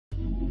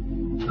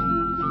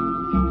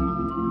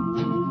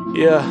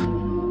Yeah.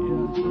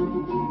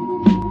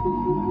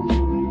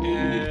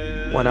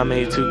 When I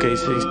made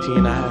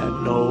 2K16, I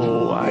had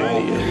no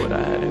idea what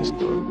I had in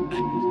store.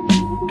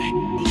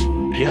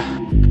 Yeah.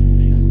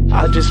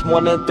 I just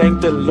wanna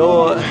thank the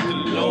Lord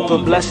for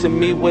blessing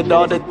me with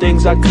all the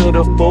things I could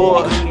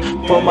afford.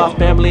 For my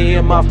family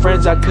and my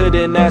friends, I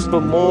couldn't ask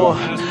for more.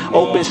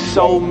 Open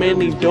so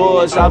many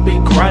doors, I'll be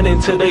grinding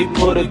till they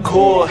put a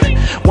cord.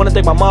 Wanna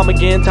thank my mom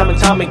again, time and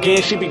time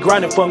again. She be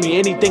grinding for me,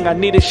 anything I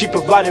needed she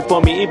provided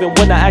for me. Even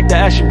when I act the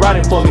ass, she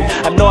riding for me.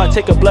 I know I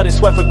take her blood and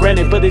sweat for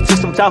granted, but it took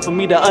some time for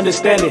me to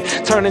understand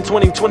it. Turning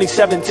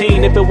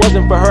 2017, if it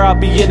wasn't for her, I'd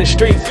be in the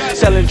streets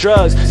selling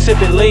drugs,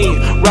 sipping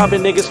lean,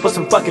 robbing niggas for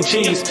some fucking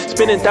cheese,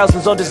 spending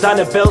thousands on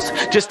designer belts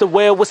just to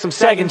wear with some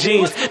sagging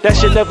jeans. That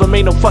shit never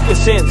made no fucking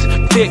sense.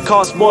 Fit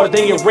costs more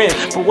than your rent,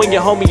 but when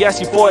your homie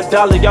asks you for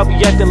 $1, y'all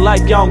be acting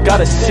like y'all don't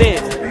got a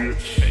cent.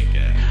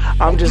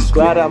 I'm just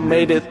glad I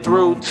made it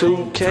through.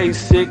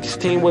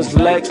 2K16 was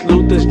Lex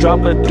Luthor's drop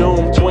of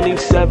doom.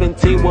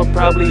 2017 will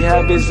probably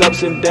have its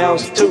ups and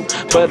downs too,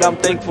 but I'm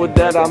thankful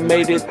that I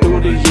made it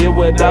through the year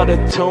without a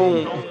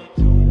tune.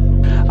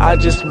 I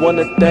just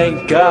wanna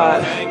thank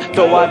God.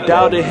 Though I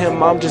doubted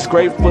him, I'm just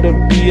grateful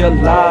to be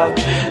alive.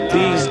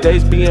 These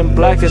days being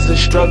black is a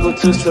struggle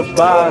to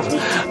survive.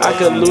 I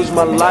could lose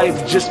my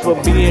life just for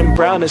being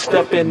brown and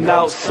stepping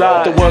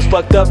outside. The world's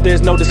fucked up,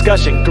 there's no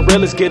discussion.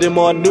 Gorillas getting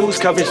more news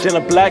coverage than a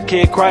black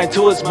kid crying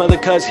to his mother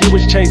cause he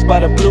was chased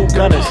by the blue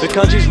gunners. The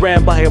country's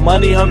ran by a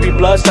money hungry,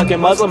 blood sucking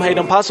Muslim hate,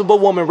 impossible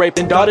woman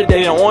raping, daughter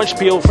dating orange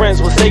peel,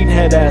 friends with Satan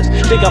head ass.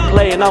 Think I'm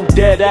playing, I'm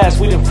dead ass,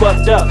 we done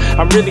fucked up.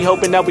 I'm really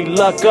hoping that we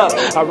luck up.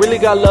 I really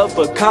got love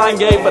for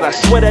Kanye, but I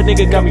swear that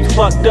nigga got me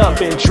fucked up.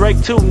 And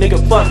Drake too, nigga,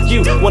 fuck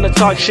you. Wanna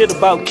talk shit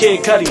about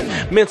Kid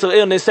Cudi? Mental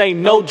illness ain't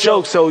no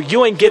joke, so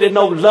you ain't getting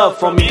no love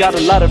from me. Got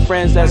a lot of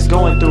friends that's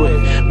going through it.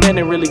 Man,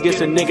 it really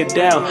gets a nigga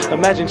down.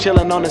 Imagine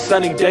chilling on a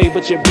sunny day,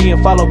 but you're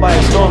being followed by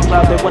a storm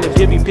cloud. They wanna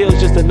give you pills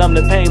just to numb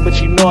the pain,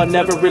 but you know it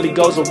never really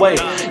goes away.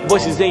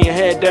 Voices in your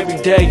head every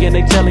day, and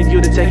they telling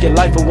you to take your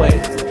life away.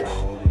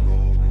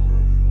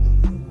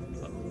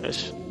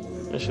 This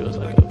shit was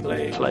like a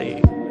plague.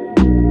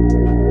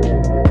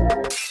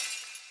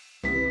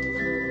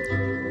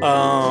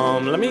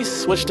 Let me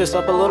switch this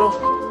up a little.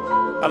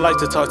 I'd like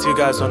to talk to you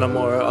guys on a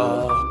more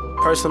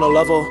personal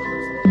level.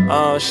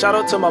 Shout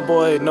out to my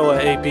boy Noah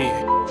AP,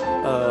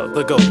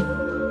 the GOAT.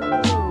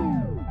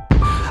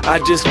 I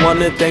just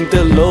wanna thank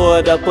the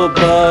Lord up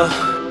above.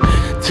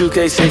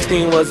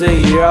 2K16 was a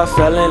year I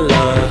fell in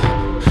love.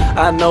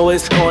 I know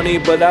it's corny,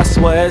 but I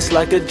swear it's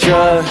like a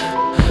drug.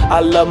 I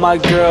love my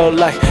girl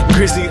like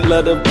Grizzly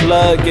love the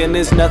plug, and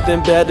it's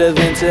nothing better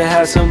than to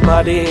have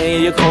somebody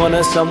in your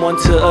corner, someone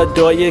to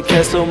adore you,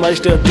 care so much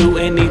they'll do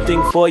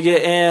anything for you.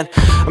 And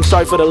I'm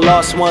sorry for the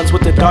lost ones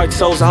with the dark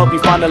souls, I hope you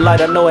find the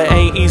light. I know it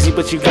ain't easy,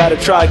 but you gotta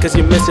try, cause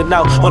you're missing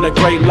out on a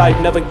great life.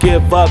 Never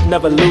give up,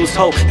 never lose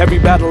hope. Every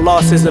battle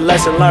lost is a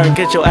lesson learned.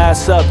 Get your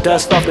ass up,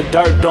 dust off the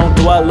dirt, don't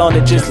dwell on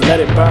it, just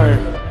let it burn.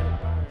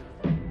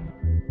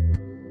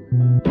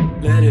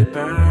 Let it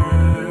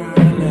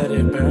burn, let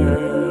it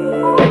burn.